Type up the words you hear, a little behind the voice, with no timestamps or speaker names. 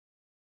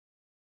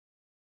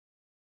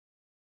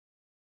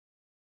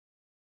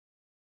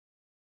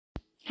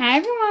Hi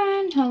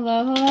everyone!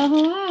 Hello, hello,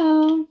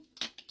 hello!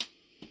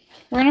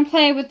 We're going to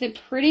play with the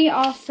Pretty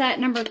All Set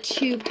number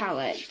 2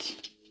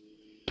 palette.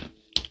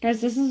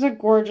 Guys, this is a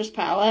gorgeous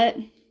palette.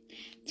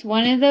 It's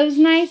one of those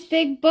nice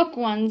big book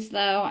ones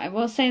though, I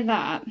will say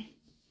that.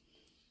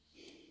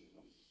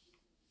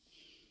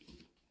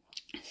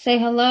 Say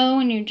hello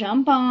when you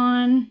jump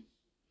on.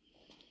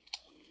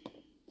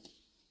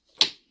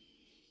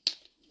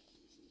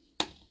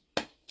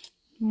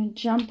 I'm going to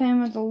jump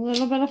in with a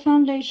little bit of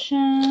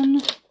foundation.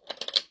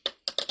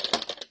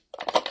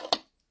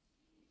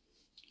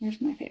 Here's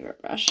my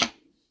favorite brush.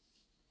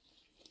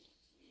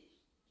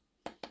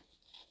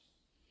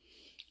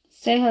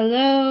 Say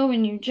hello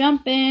when you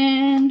jump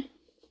in.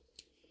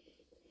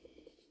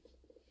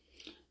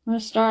 I'm going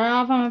to start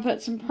off, I'm going to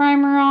put some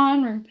primer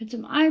on. We're going to put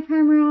some eye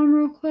primer on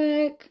real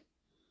quick.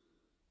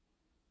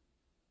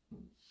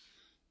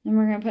 Then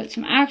we're going to put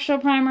some actual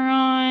primer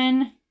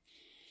on.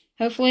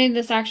 Hopefully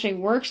this actually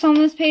works on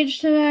this page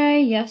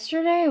today.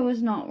 Yesterday it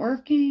was not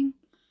working.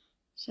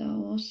 So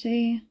we'll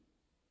see.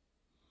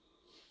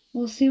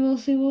 We'll see, we'll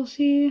see, we'll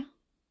see.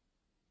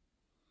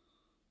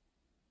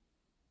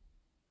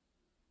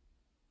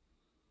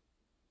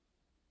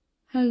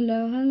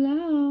 Hello,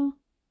 hello.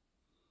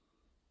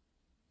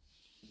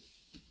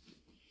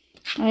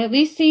 I at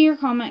least see your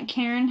comment,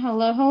 Karen.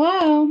 Hello,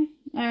 hello.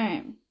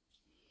 Alright.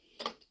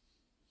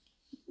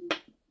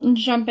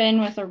 Jump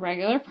in with a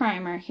regular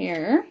primer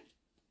here.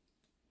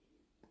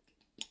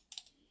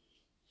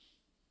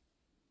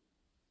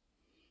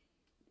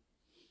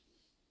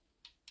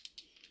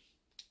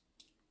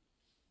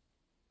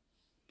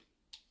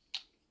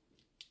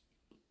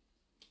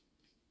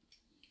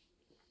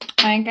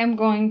 I think I'm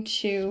going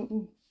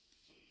to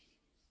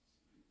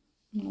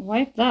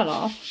wipe that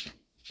off.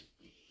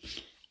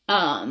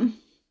 I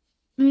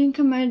think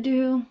I'm going to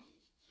do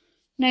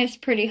nice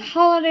pretty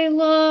holiday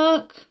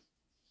look.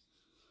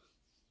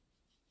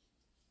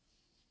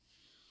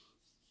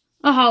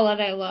 A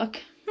holiday look.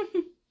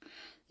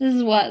 This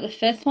is what, the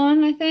 5th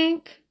one, I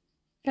think?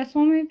 5th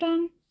one we've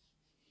done?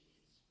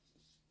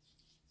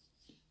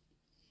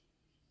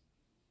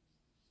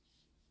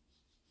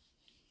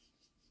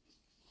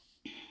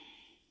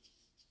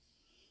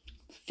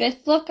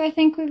 Fifth look I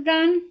think we've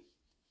done.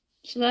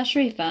 So that should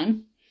be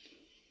fun.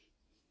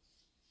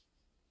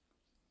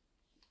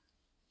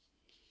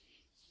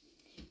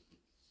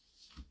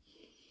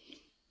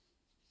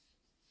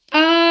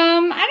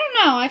 I don't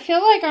know. I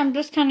feel like I'm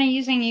just kind of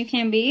using You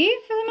Can Be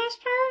for the most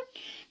part.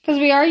 Because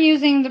we are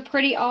using the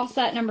Pretty All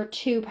Set number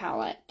 2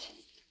 palette.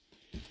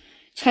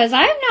 Because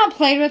I have not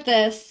played with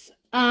this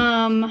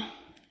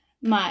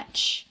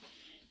much.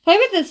 Played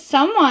with this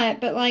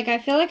somewhat, but like I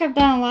feel like I've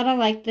done a lot of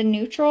like the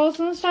neutrals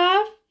and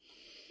stuff.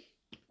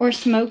 Or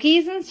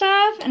smokies and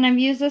stuff. And I've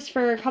used this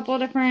for a couple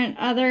of different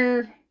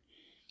other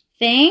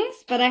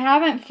things. But I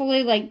haven't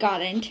fully like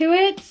got into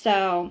it.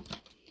 So,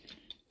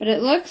 but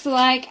it looks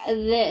like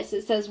this.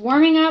 It says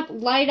warming up,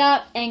 light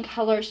up, and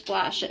color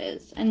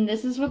splashes. And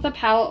this is what the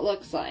palette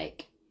looks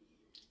like.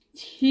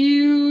 It's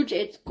huge.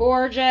 It's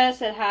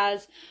gorgeous. It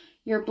has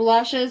your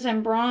blushes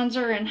and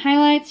bronzer and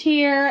highlights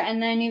here.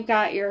 And then you've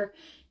got your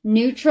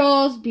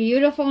neutrals,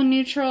 beautiful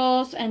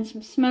neutrals, and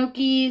some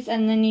smokies.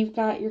 And then you've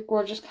got your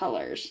gorgeous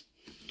colors.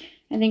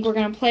 I think we're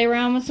going to play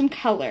around with some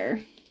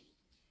color.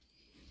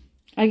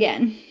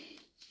 Again.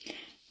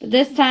 But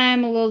this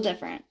time a little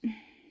different.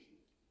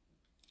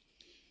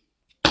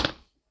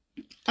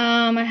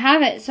 I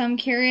have it, so I'm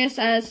curious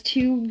as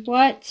to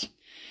what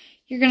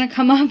you're going to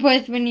come up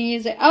with when you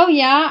use it. Oh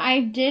yeah,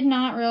 I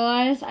didn't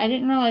realize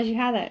you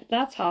had it.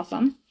 That's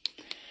awesome.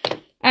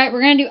 Alright,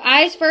 we're going to do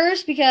eyes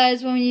first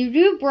because when you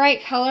do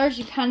bright colors,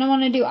 you kind of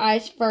want to do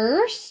eyes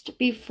first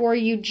before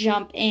you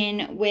jump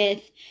in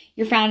with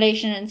your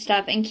foundation and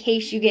stuff in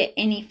case you get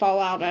any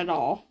fallout at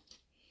all.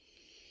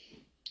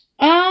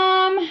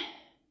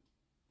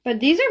 But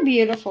these are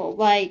beautiful.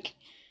 Like,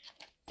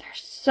 they're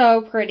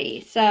so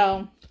pretty.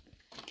 So,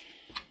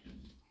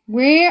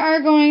 we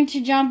are going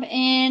to jump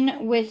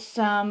in with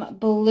some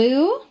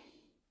blue.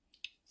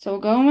 So,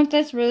 we'll go in with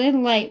this really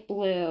light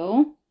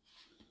blue.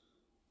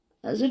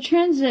 As a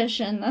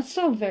transition. That's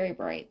still very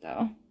bright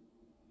though.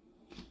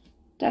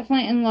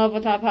 Definitely in love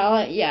with that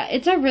palette. Yeah,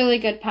 it's a really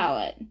good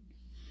palette.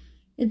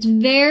 It's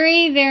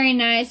very, very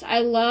nice. I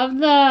love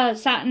the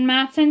satin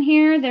mattes in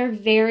here. They're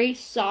very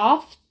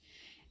soft.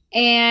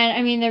 And,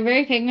 I mean, they're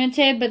very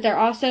pigmented, but they're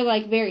also,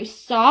 like, very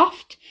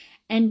soft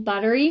and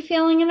buttery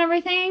feeling and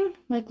everything.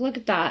 Like, look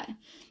at that.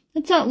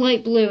 It's that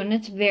light blue, and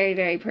it's very,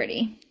 very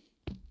pretty.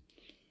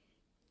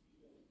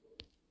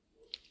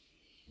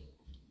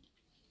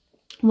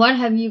 What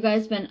have you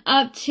guys been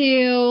up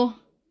to?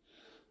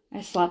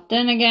 I slept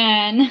in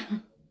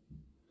again.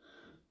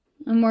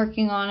 I'm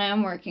working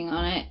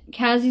on it.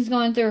 Cassie's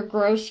going through a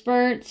growth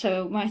spurt,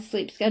 so my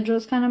sleep schedule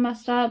is kind of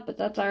messed up, but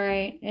that's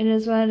alright. It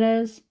is what it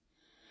is.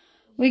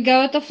 We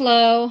go with the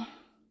flow.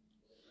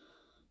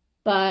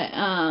 But,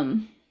 I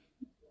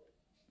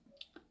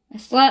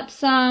slept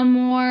some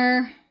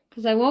more,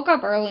 because I woke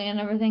up early and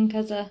everything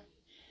because of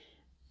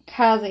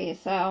Cassie,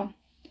 so,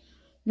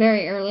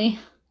 very early.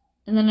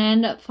 And then I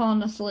ended up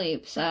falling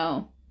asleep,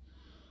 so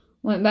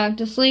went back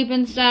to sleep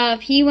and stuff.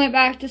 He went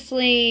back to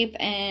sleep,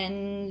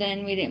 and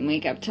then we didn't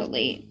wake up till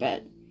late.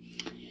 But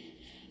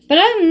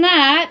other than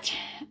that,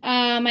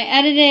 I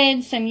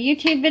edited some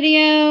YouTube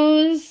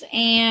videos,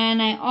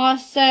 and I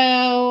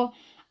also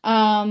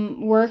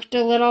worked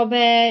a little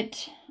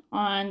bit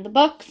on the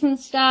books and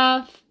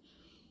stuff.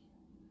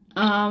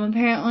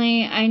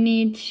 Apparently I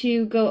need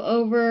to go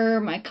over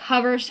my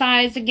cover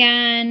size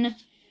again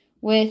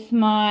with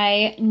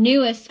my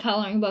newest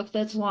coloring book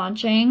that's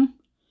launching.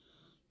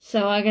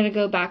 So I gotta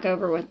go back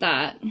over with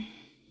that.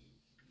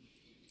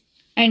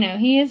 I know,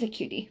 he is a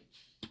cutie.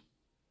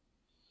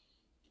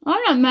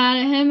 I'm not mad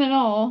at him at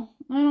all.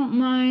 I don't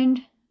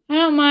mind. I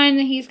don't mind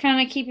that he's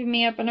kind of keeping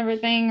me up and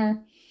everything, or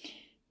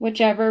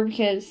whichever,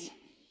 because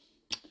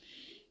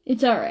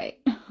it's alright.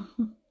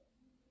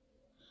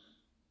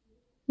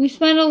 We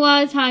spent a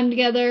lot of time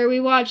together.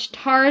 We watched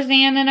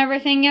Tarzan and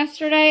everything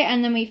yesterday,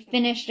 and then we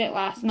finished it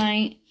last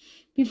night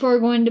before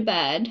going to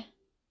bed.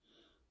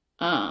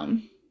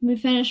 We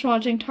finished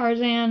watching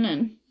Tarzan,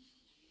 and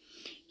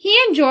he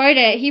enjoyed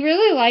it. He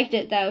really liked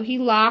it, though. He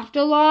laughed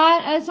a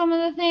lot at some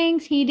of the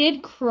things. He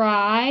did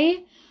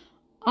cry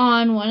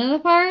on one of the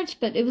parts,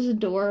 but it was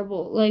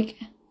adorable. Like,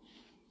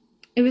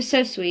 it was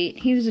so sweet.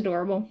 He was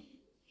adorable.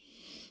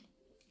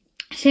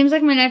 Seems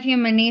like my nephew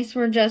and my niece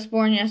were just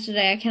born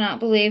yesterday. I cannot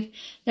believe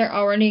they're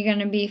already going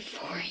to be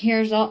 4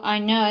 years old. I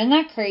know. Isn't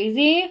that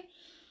crazy?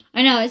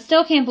 I know. I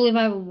still can't believe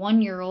I have a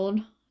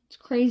 1-year-old. It's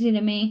crazy to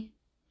me.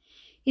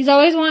 He's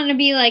always wanting to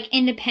be, like,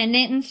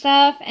 independent and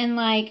stuff, and,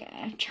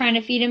 like, trying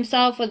to feed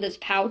himself with his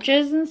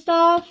pouches and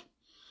stuff.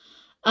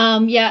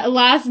 Yeah,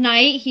 last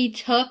night he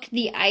took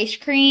the ice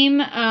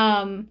cream.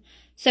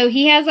 So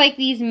he has, like,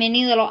 these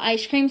mini little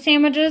ice cream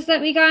sandwiches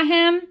that we got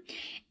him.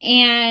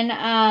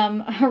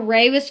 And,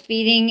 Ray was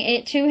feeding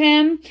it to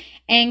him,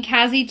 and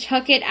Cassie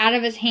took it out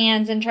of his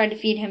hands and tried to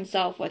feed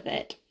himself with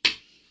it.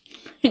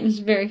 It was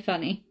very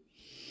funny.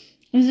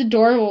 It was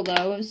adorable,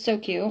 though. It was so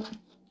cute.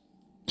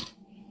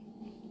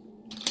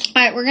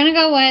 Alright, we're gonna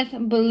go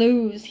with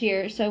blues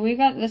here. So we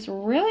got this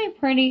really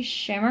pretty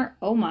shimmer.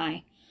 Oh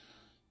my.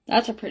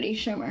 That's a pretty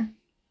shimmer.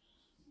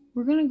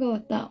 We're gonna go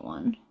with that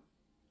one.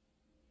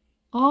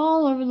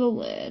 All over the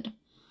lid.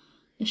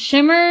 The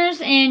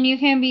shimmers in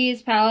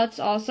UCANB's palettes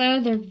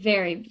also, they're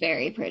very,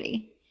 very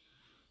pretty.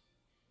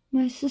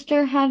 My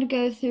sister had to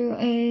go through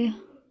a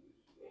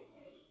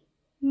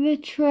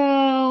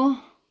vitro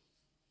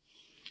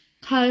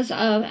because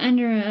of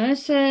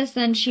endometriosis.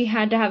 Then she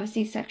had to have a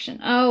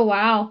C-section. Oh,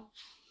 wow.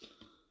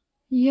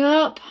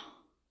 Yup.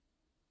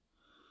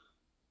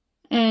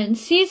 And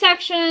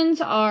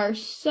C-sections are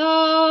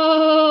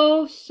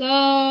so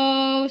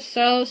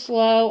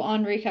slow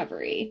on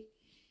recovery.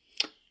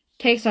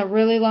 Takes a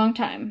really long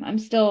time. I'm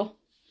still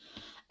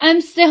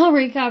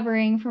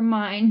recovering from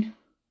mine.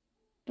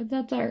 But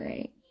that's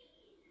alright.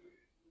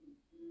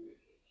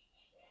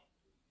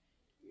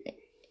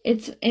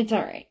 It's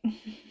alright.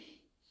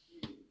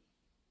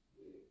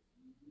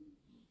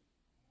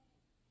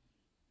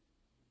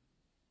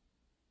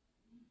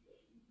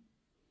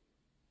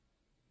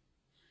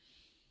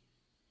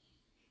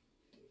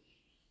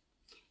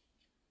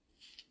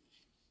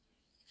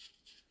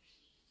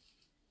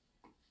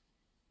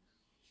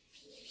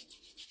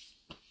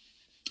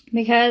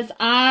 Because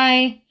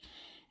I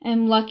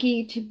am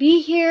lucky to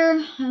be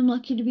here. I'm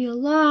lucky to be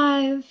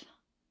alive.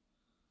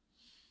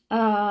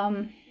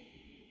 I'm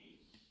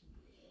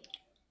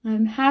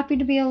happy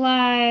to be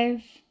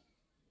alive.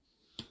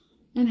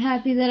 I'm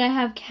happy that I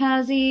have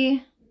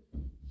Cassie.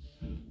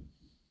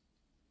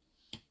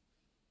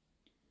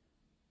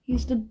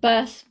 He's the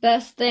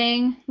best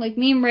thing. Like,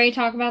 me and Ray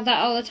talk about that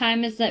all the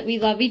time, is that we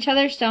love each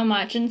other so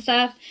much and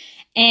stuff.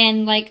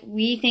 And, like,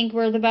 we think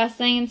we're the best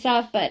thing and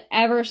stuff, but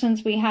ever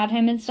since we had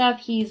him and stuff,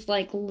 he's,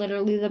 like,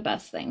 literally the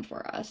best thing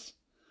for us.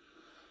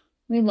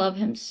 We love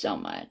him so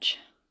much.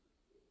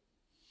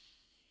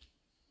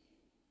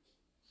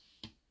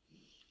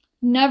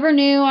 Never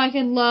knew I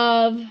could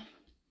love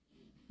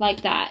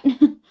like that.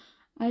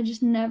 I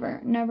just never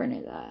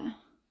knew that.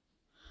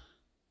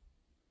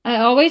 I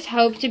always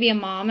hoped to be a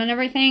mom and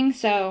everything,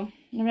 so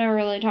I've never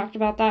really talked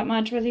about that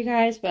much with you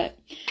guys, but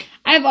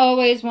I've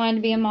always wanted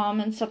to be a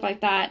mom and stuff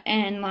like that,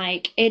 and,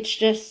 like, it's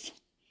just,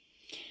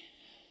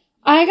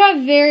 I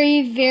got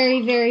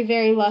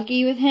very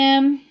lucky with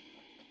him,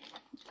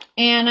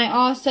 and I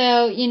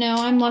also, you know,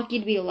 I'm lucky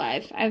to be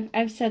alive.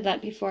 I've said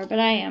that before, but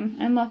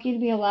I'm lucky to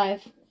be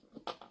alive.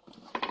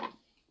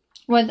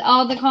 With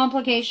all the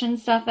complication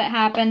stuff that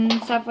happened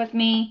and stuff with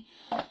me,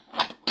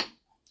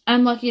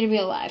 I'm lucky to be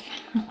alive.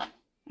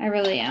 I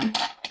really am.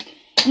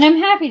 And I'm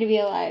happy to be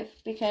alive,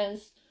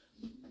 because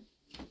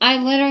I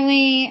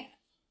literally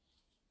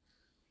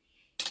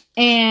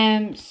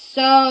am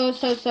so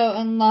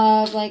in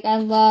love. Like, I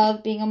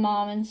love being a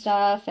mom and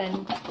stuff,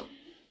 and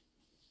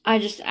I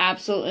just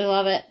absolutely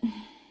love it.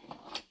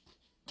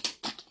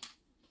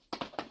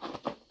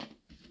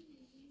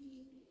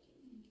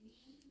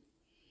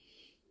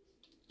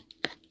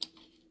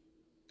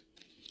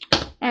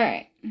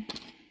 Alright.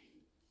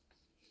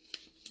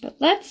 Put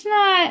let's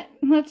not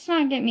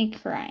get me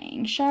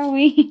crying, shall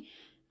we?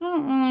 I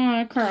don't really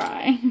want to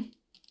cry.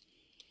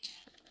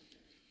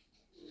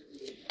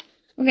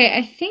 Okay,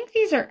 I think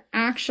these are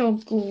actual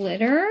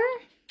glitter.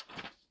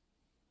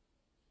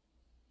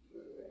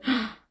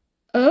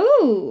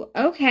 Oh,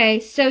 okay.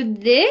 So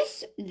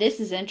this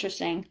is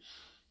interesting.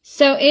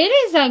 So it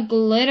is a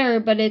glitter,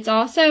 but it's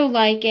also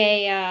like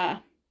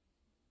a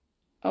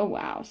oh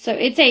wow. So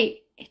it's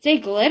a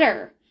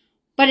glitter,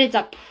 but it's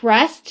a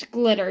pressed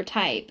glitter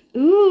type.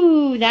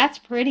 Ooh, that's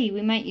pretty.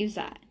 We might use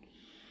that.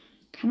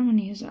 Kind of want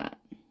to use that.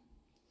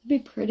 It'd be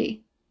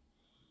pretty.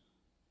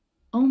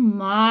 Oh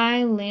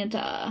my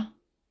Lanta.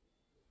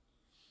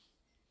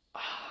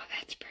 Oh,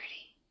 that's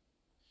pretty.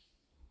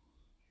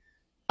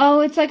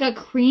 Oh, it's like a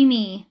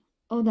creamy.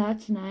 Oh,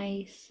 that's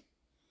nice.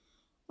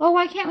 Oh,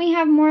 why can't we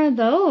have more of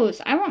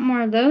those? I want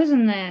more of those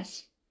in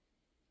this.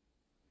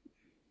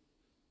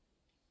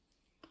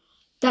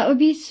 That would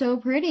be so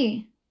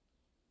pretty.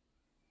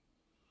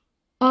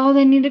 Oh,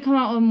 they need to come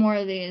out with more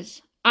of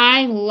these.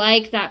 I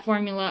like that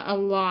formula a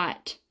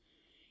lot.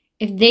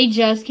 If they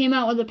just came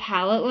out with a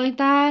palette like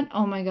that,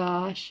 oh my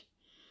gosh.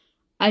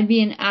 I'd be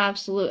in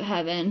absolute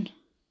heaven.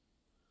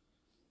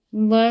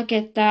 Look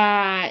at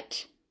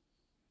that.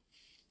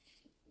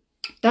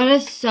 That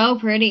is so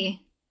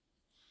pretty.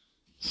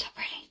 So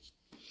pretty.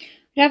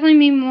 Definitely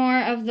need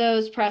more of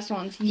those press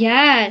ones.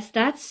 Yes,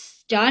 that's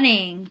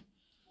stunning.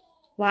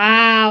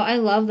 Wow, I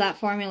love that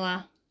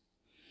formula.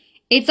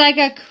 It's like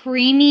a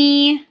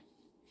creamy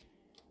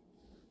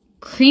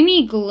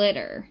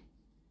glitter.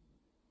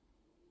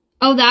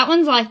 Oh, that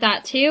one's like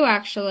that too,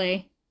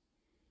 actually.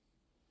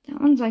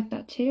 That one's like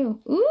that too.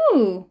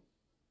 Ooh.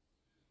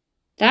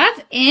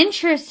 That's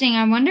interesting.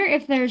 I wonder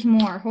if there's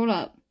more. Hold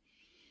up.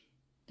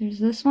 There's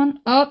this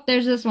one. Oh,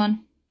 there's this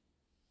one.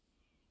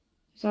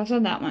 There's also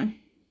that one.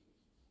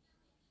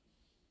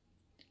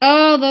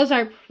 Oh, those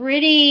are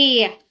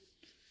pretty.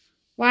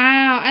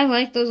 Wow, I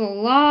like those a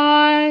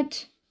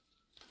lot.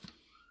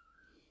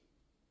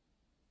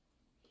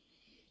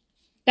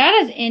 That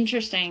is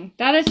interesting.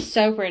 That is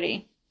so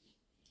pretty.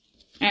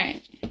 All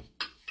right.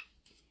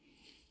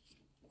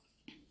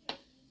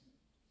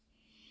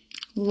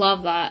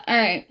 Love that. All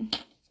right.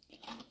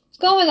 Let's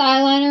go with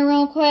eyeliner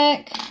real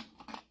quick.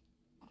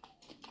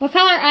 What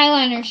color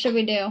eyeliner should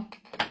we do?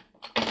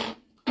 What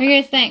do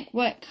you guys think?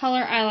 What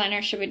color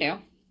eyeliner should we do? I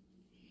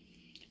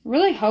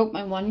really hope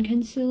my one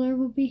concealer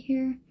will be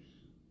here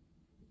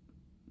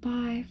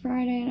by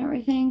Friday and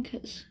everything,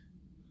 because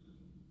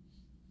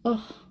I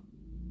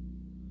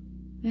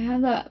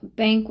have that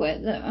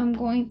banquet that I'm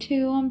going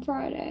to on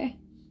Friday.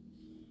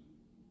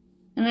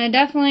 And I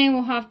definitely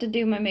will have to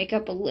do my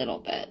makeup a little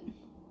bit.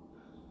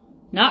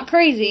 Not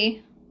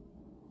crazy.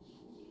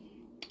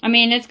 I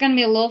mean, it's going to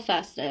be a little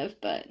festive,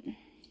 but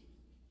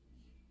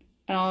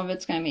I don't know if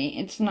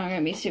it's not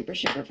going to be super,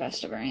 super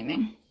festive or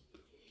anything.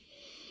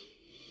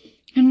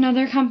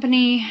 Another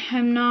company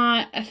I'm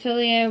not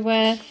affiliated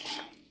with,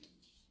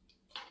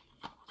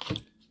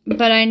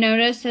 but I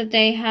noticed that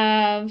they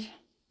have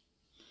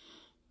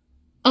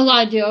a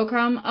lot of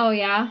duochrome. Oh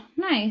yeah,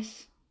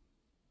 nice.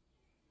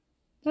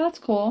 That's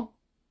cool.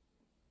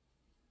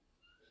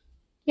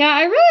 Yeah,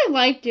 I really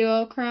like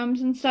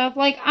duochromes and stuff.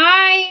 Like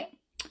I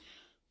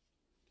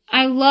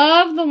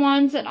love the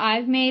ones that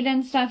I've made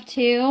and stuff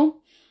too.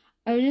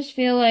 I just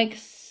feel like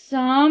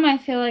I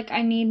feel like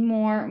I need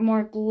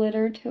more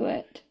glitter to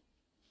it.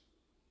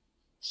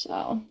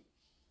 So,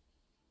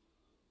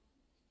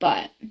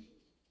 but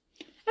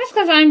that's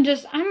because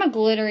I'm a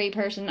glittery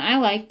person. I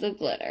like the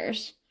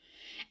glitters.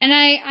 And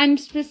I'm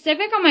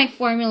specific on my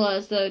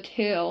formulas though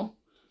too.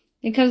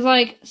 Because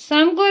like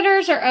some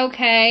glitters are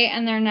okay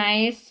and they're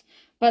nice,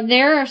 but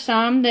there are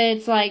some that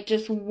it's like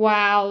just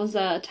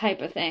wowza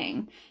type of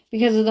thing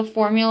because of the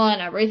formula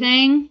and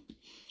everything.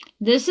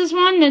 This is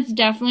one that's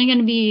definitely going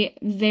to be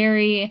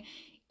very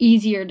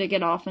easier to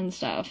get off and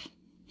stuff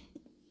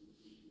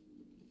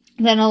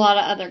than a lot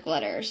of other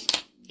glitters.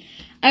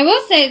 I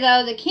will say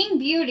though, the King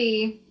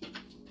Beauty,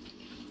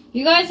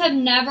 you guys have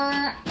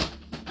never,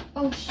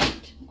 oh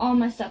shoot, all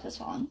my stuff is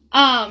falling.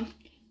 If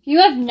you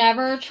have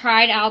never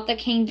tried out the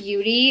King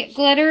Beauty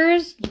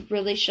glitters, you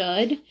really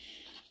should.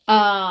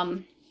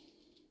 Even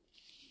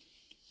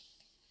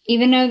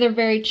though they're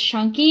very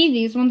chunky,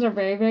 these ones are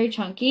very, very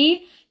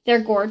chunky.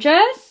 They're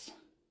gorgeous.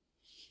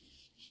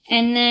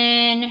 And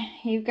then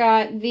you've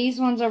got these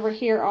ones over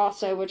here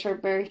also, which are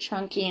very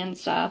chunky and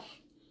stuff.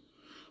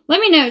 Let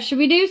me know. Should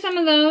we do some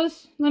of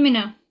those? Let me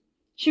know.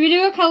 Should we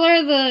do a color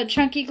of the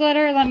chunky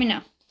glitter? Let me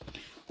know.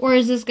 Or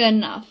is this good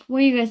enough? What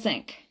do you guys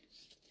think?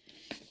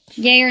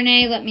 Yay or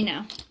nay? Let me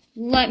know.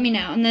 Let me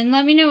know. And then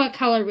let me know what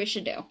color we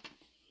should do.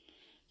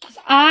 'Cause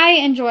I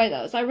enjoy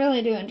those. I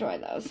really do enjoy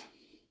those.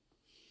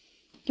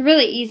 They're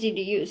really easy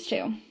to use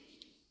too.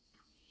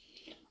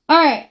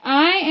 Alright,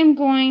 I am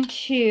going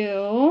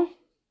to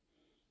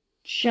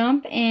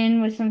jump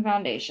in with some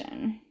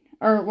foundation.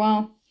 Or,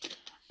 well,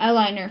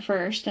 eyeliner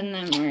first, and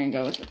then we're going to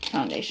go with the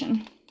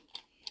foundation.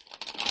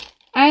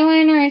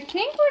 Eyeliner, I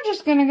think we're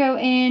just going to go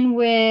in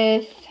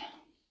with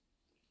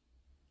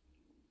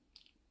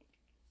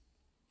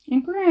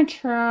think we're going to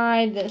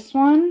try this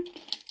one.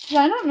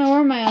 I don't know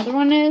where my other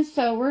one is,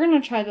 so we're going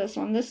to try this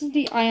one. This is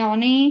the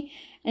Ioni,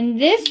 and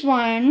this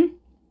one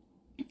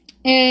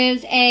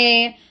is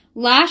a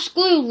lash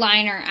glue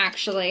liner,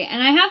 actually.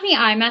 And I have the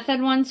Eye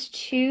Method ones,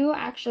 too.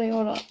 Actually,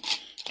 hold up.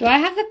 Do I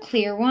have the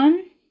clear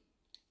one?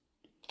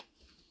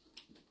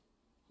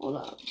 Hold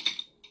up.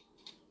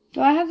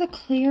 Do I have the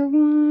clear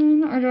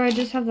one, or do I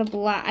just have the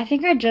black? I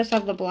think I just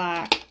have the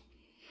black.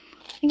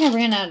 I think I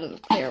ran out of the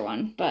clear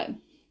one, but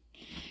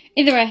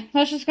either way,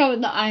 let's just go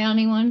with the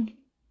Ioni one.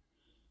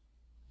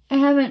 I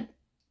haven't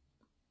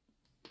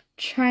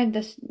tried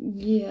this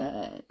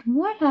yet.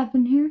 What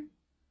happened here?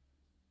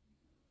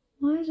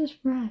 Why is this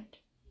red?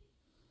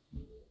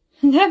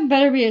 That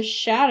better be a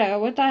shadow.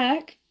 What the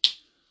heck?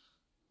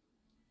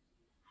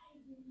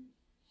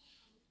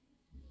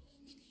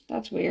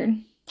 That's weird.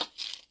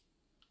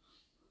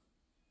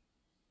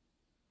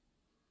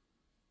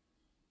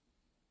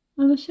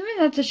 I'm assuming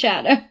that's a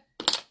shadow.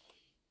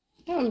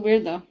 That was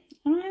weird though.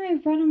 I don't have any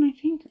red on my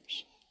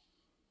fingers.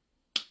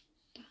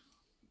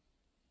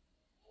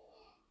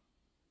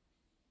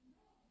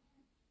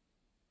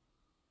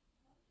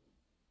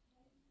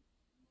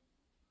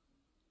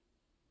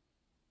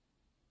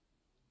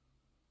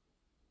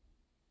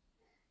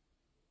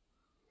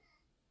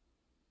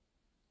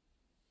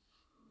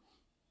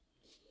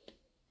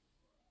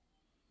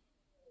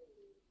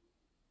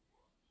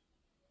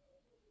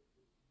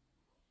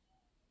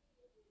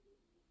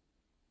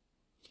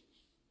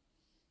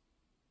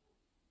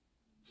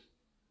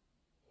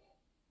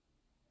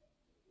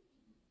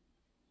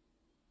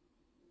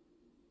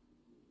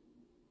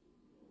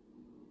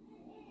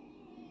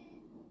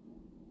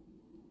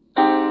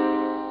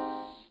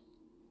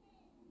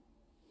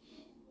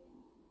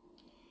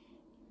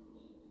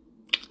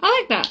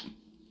 I like that.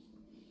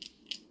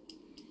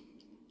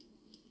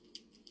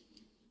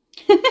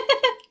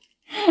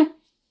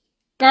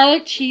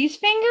 Garlic cheese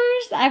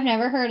fingers? I've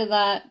never heard of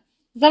that.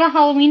 Is that a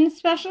Halloween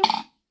special?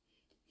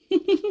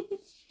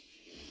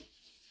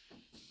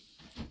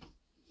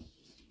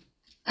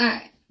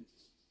 Alright.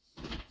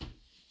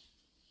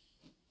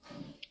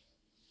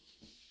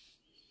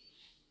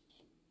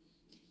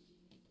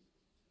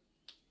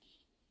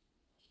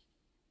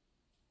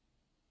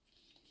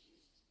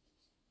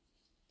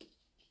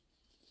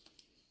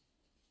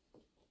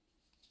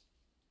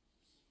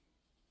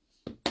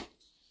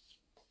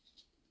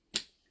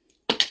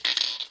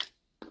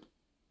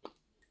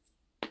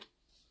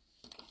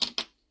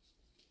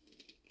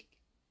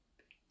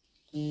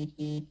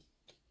 Mm-hmm.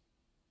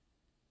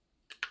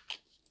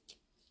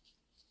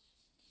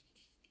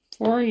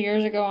 4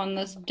 years ago on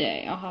this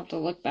day. I'll have to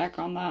look back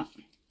on that.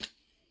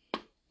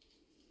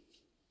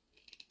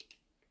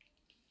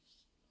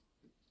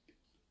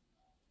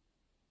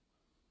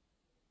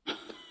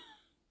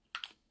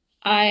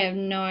 I have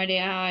no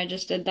idea how I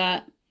just did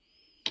that.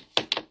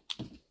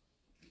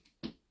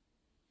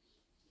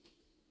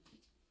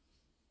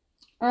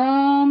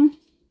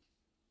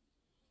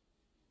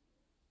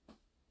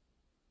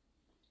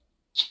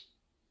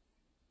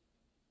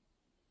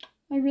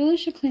 I really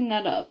should clean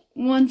that up.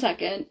 1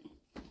 second.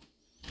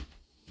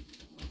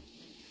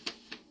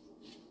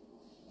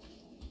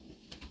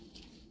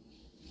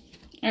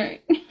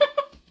 Alright.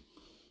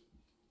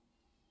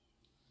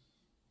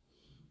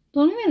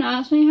 Don't even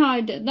ask me how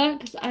I did that,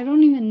 because I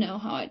don't even know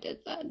how I did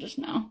that just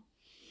now.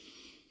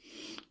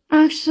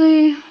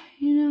 Actually,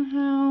 you know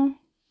how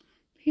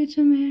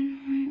pizza made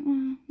right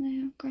well, they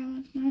have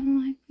garlic. I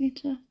don't like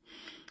pizza.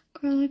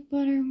 Garlic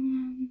butter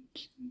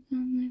ones. And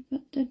then they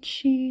put the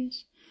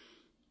cheese.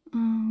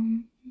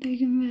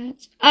 Bacon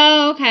bits.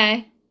 Oh,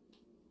 okay.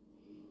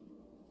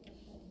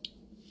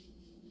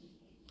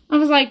 I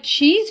was like,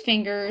 cheese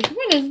fingers?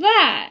 What is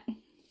that?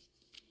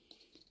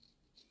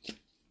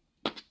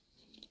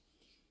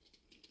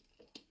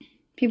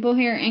 People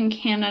here in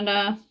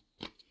Canada,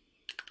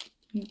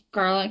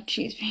 garlic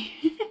cheese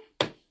fingers.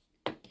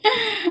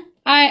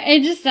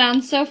 It just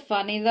sounds so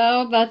funny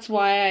though. That's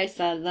why I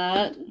said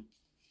that.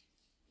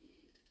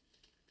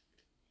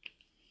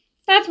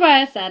 That's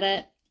why I said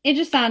it. It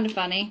just sounded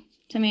funny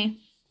to me.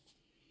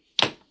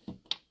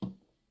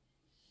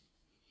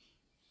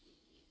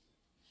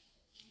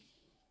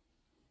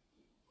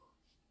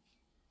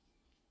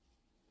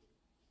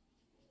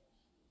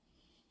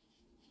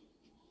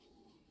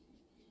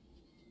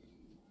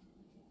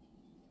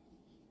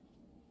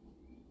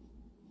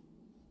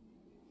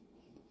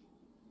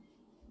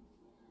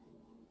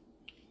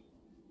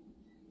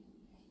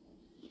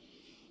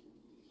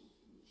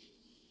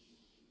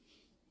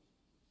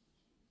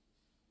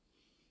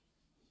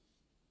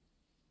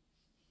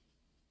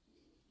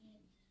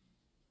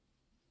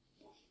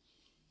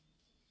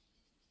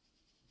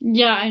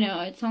 Yeah, I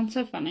know. It sounds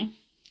so funny.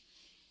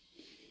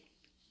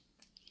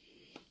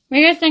 What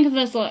do you guys think of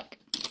this look?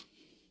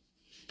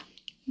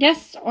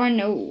 Yes or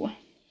no?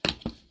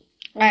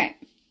 Alright.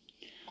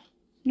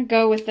 I'm going to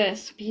go with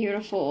this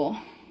beautiful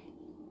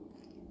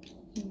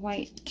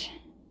white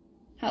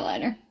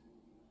highlighter.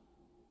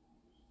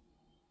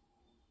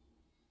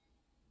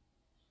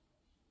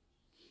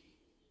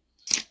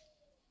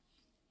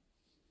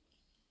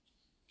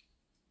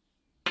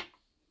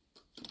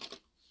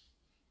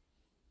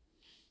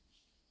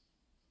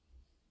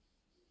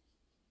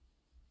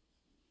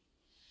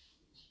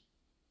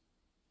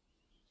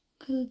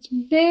 because it's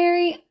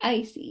very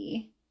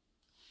icy.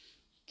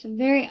 It's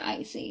very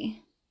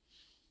icy.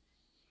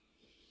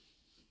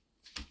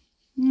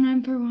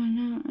 Number one,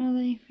 I don't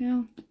really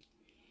feel.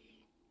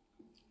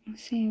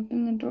 Let's see,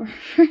 open the door.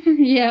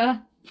 Yeah.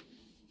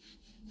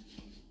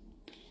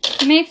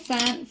 Makes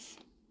sense.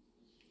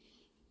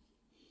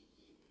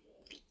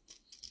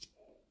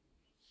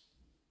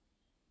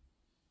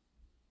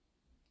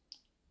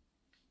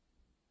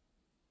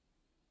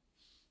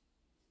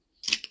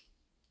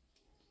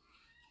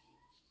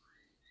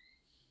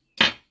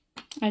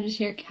 I just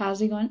hear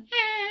Cassie going,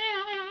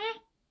 ah.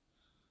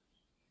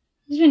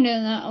 He's been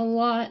doing that a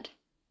lot.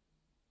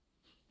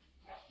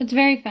 It's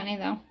very funny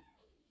though.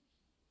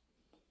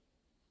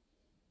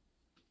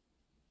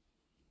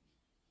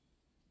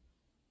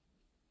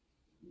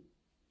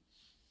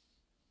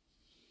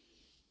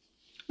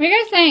 What do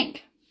you guys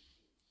think?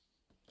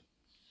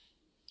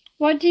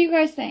 What do you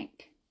guys think?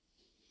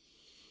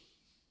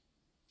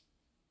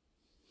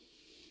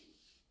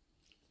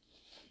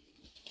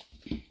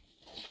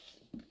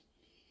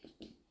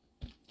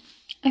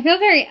 I feel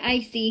very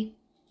icy.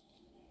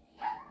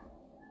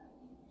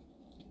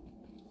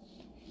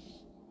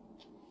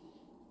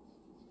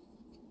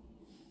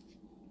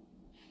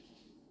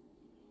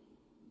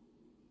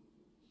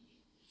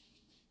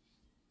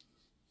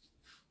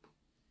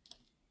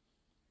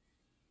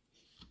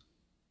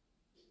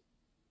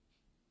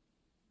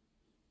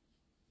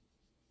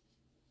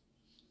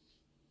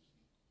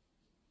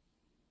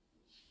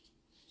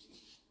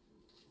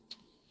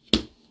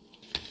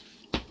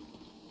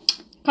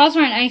 Calls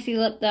for an icy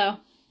lip though.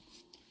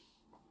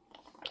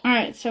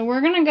 Alright, so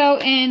we're going to go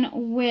in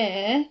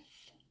with,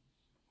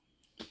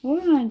 what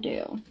we're going to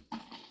do? I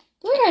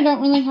feel like I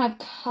don't really have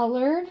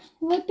colored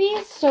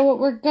lippies, so what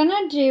we're going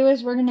to do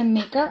is we're going to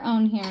make our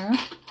own here.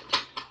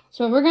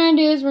 So what we're going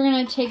to do is we're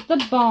going to take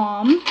the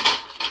balm.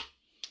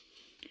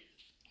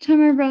 Tell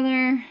my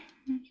brother.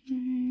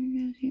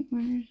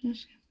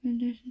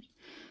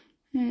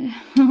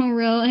 Oh,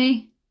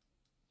 really?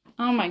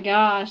 Oh my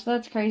gosh,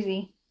 that's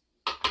crazy.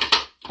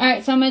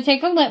 Alright, so I'm going to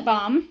take a lip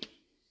balm.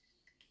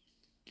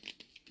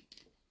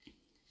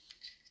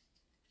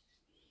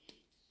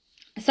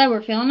 So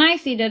we're feeling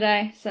icy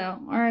today, so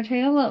I'm going to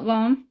take a lip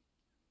balm.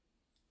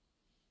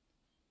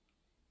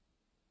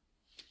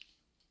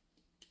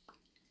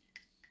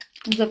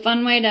 It's a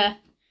fun way to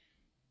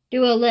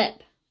do a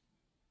lip.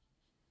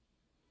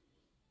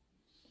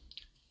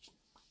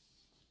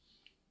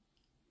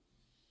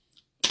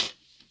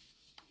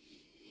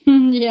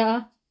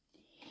 Yeah.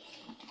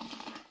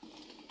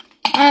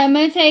 Alright, I'm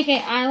going to take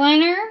an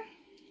eyeliner.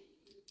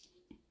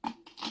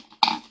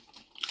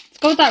 Let's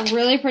go with that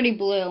really pretty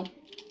blue.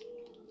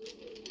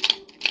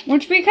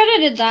 Which we could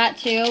have did that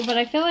too, but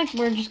I feel like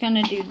we're just going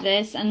to do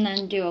this and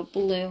then do a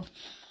blue,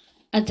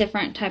 a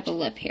different type of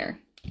lip here.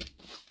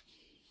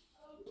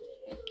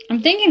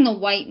 I'm thinking the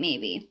white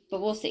maybe,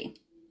 but we'll see.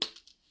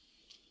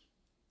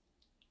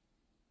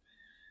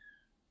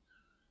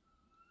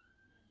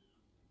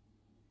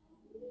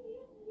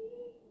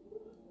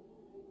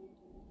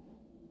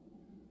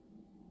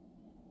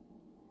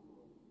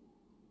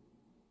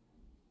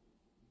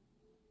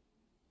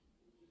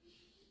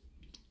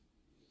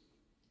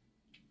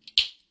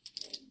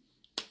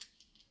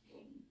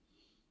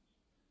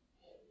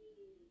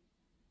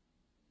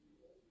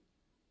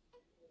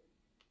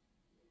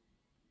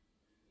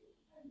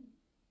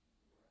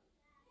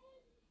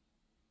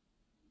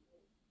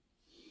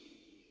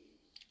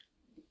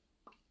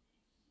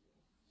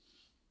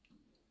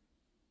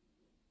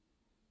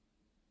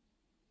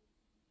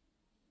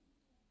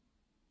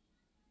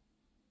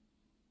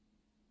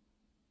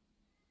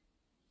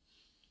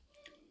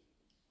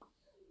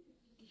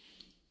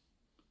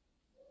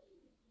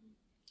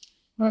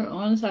 Wait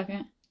 1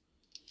 second.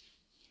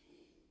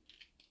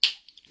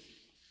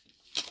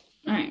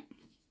 Alright.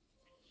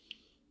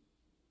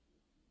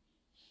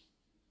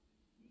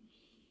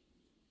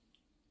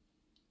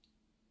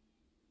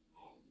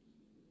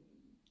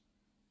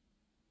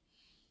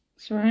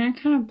 So we're going to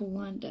kind of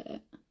blend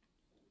it.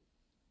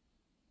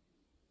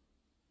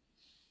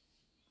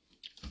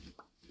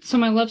 So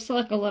my lips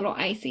look a little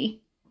icy.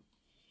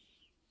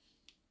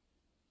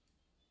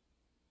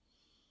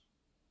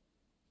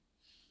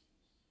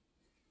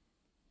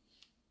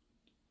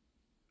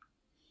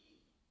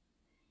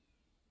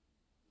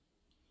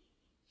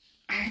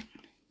 Alright.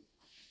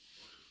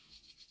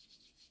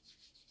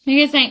 What do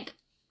you guys think?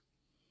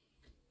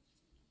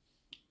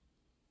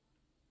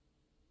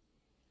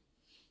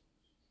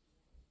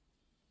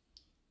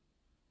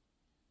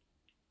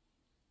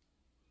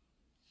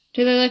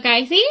 Do they look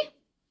icy?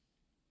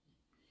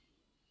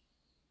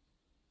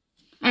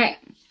 Alright,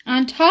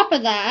 on top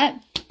of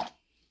that,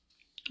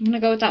 I'm going to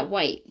go with that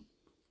white.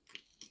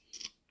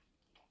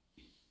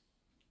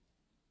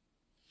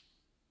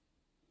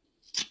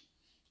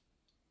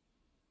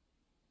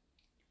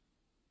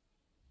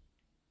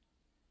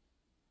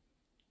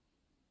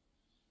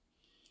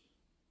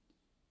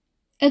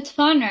 It's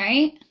fun,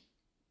 right?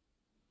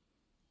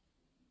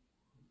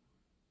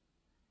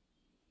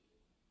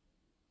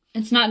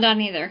 It's not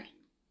done either.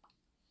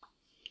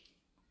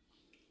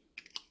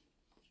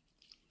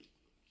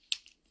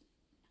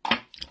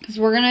 Because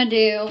we're going to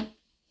do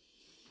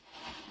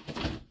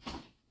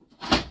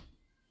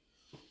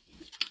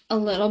a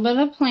little bit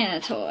of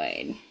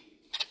Planetoid.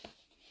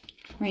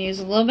 We're going to use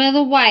a little bit of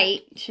the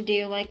white to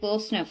do like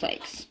little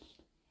snowflakes.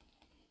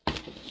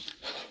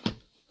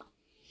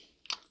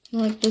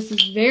 Look, this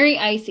is very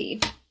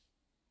icy.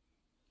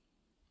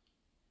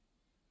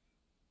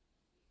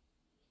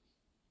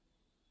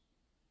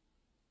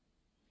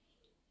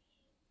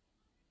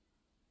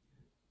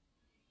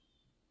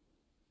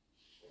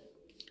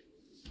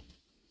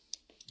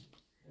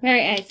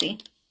 Very icy.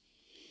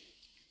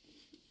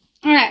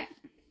 Alright.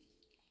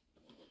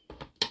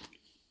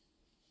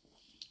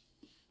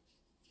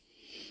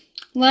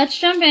 Let's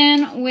jump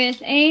in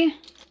with a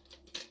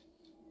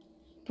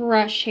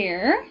brush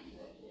here.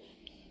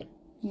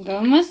 I'm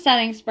going with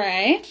setting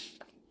spray.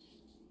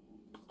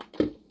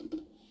 Take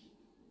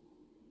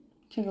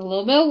a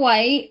little bit of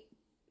white.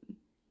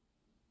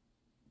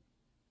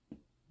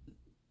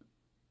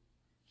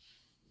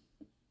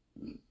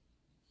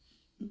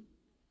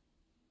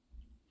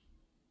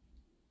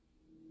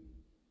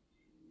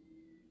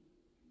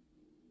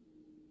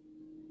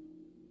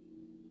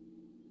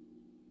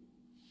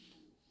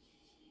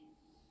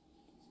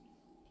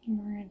 And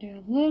we're going to do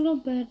a little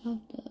bit of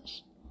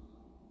this.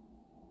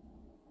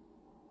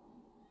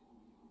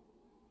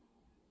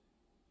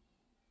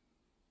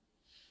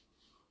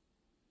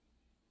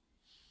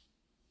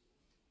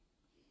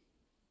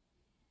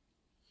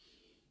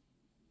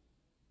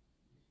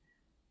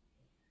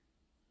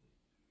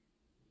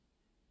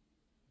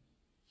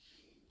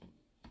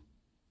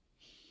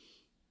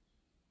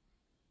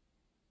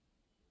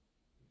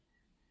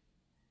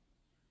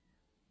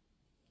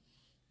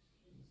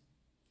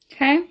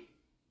 Okay.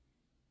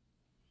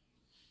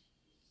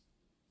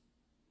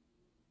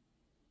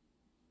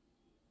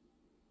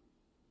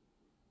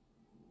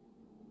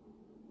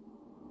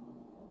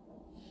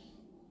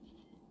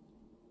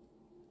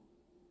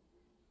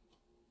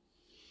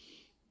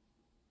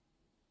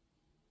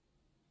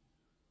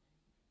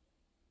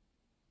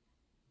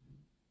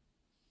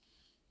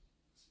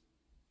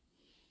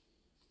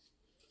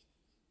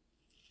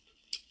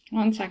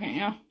 One second,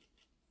 yeah.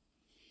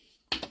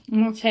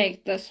 And we'll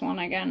take this one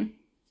again.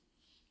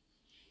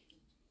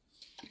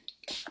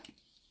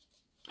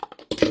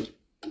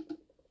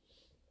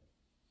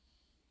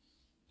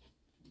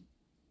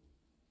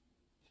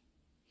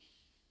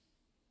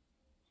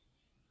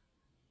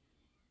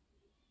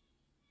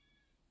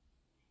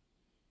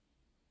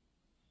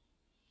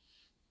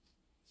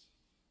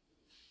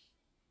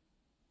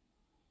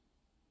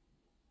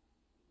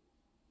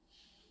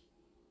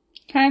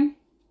 Okay.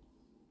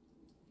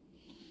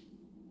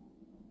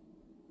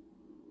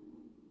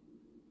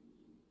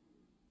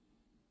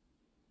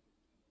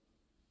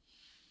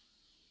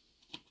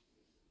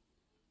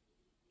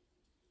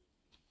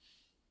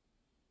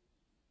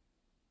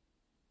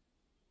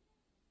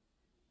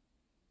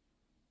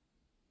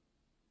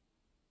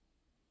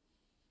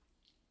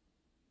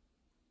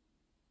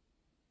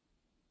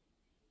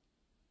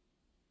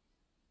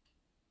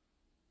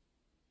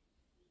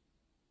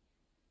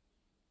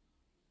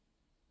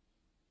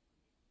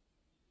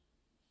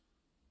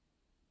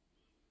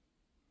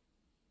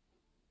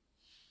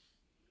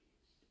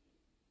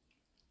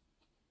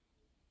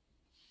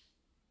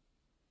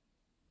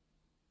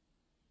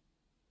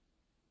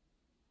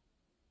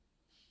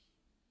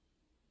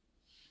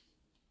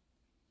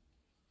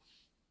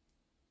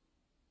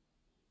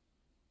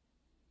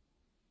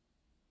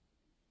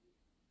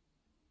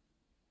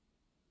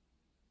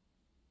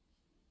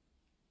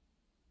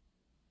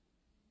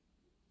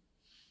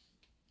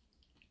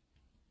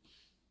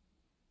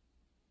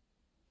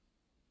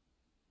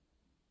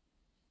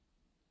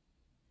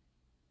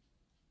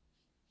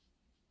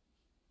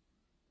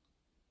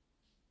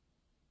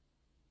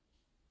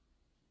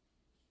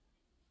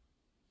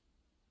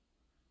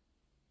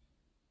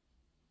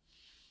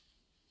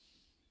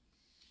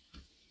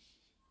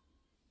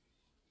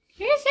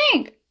 What do you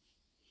think?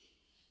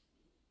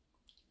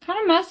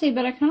 Kind of messy,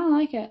 but I kind of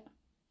like it.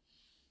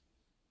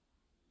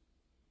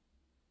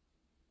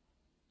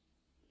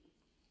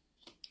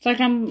 It's like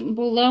I'm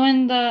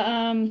blowing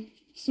the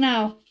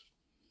snow.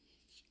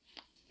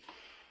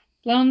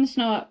 Blowing the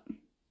snow up.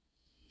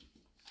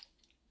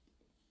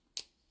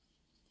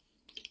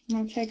 I'm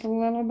going to take a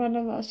little bit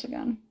of this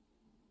again.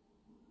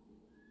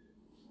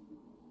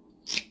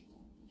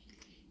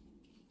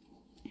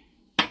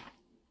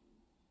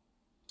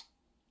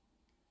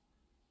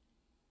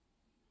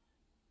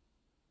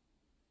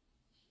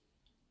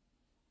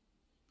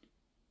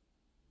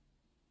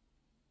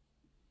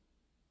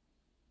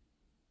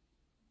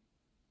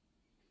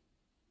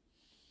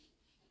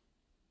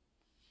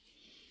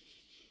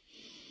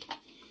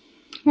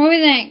 What do we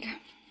think?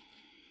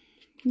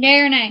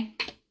 Yay or nay?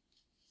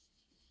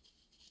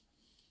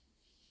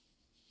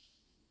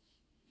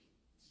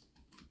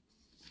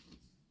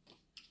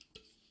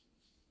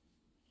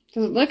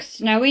 Does it look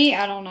snowy?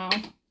 I don't know.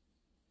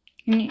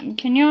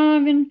 Can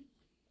y'all even...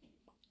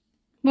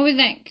 What do we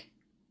think?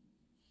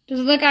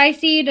 Does it look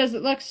icy? Does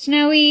it look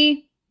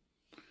snowy?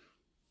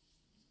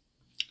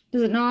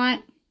 Does it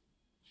not?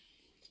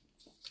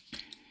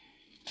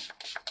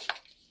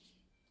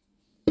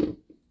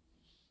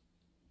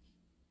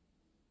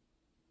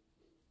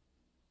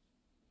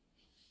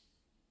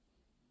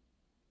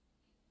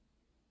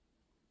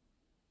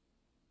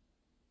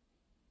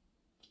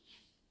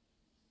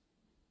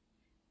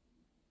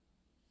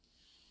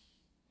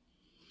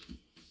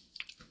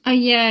 Oh,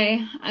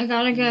 yay. I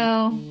gotta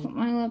go put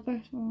my lip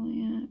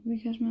exfoliant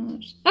because my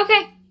lips.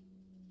 Okay.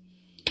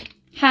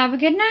 Have a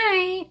good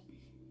night.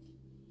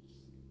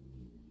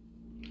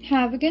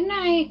 Have a good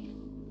night.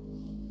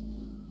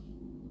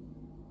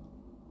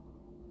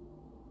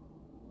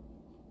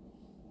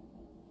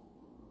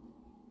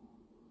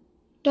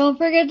 Don't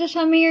forget to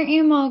send me your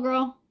email,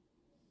 girl.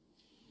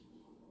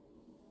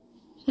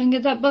 So I can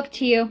get that book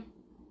to you.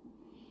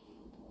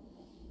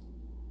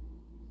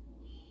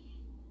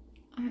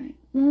 Alright,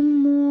 one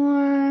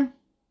more.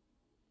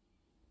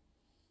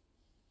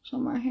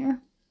 Somewhere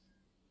here.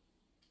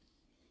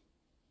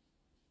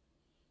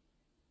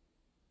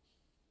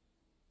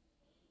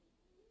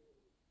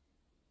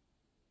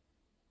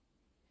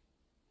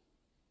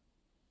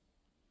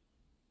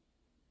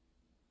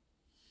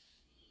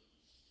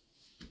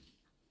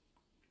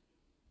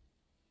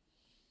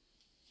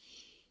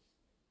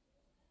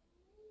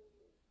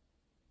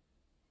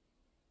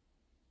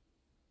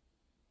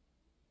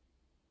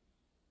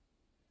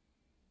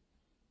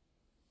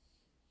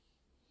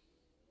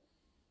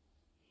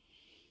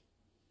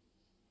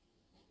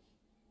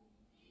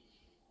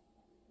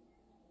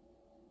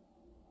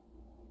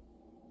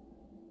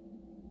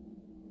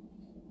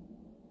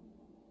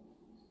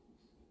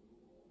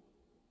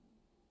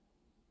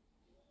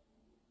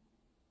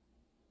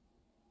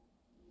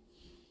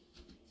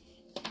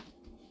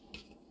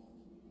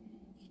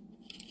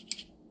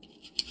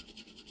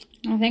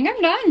 I think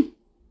I'm done.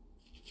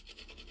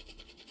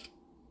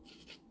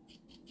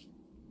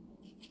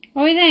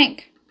 What do you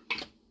think?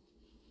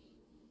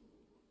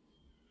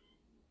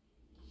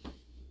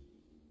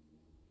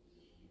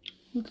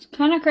 Looks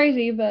kind of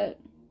crazy, but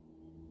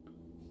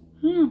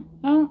I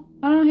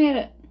don't hate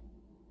it.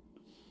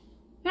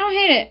 I don't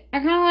hate it. I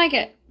kind of like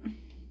it.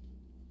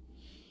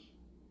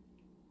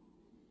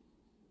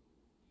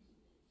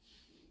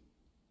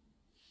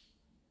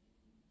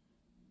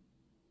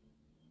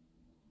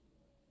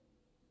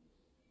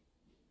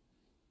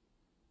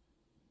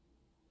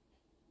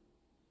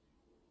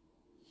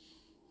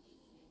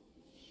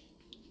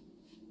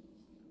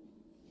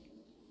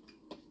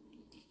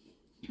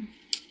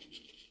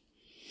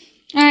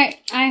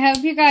 Alright, I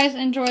hope you guys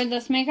enjoyed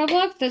this makeup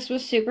look. This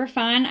was super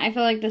fun. I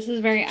feel like this is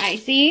very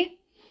icy.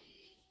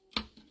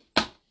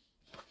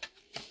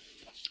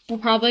 We'll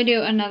probably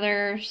do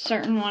another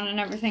certain one and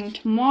everything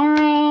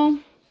tomorrow.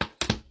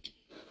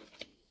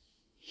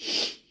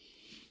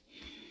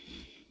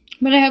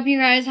 But I hope you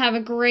guys have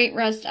a great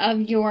rest of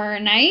your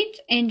night.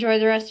 Enjoy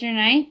the rest of your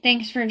night.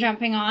 Thanks for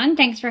jumping on.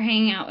 Thanks for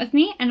hanging out with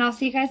me. And I'll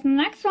see you guys in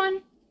the next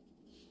one.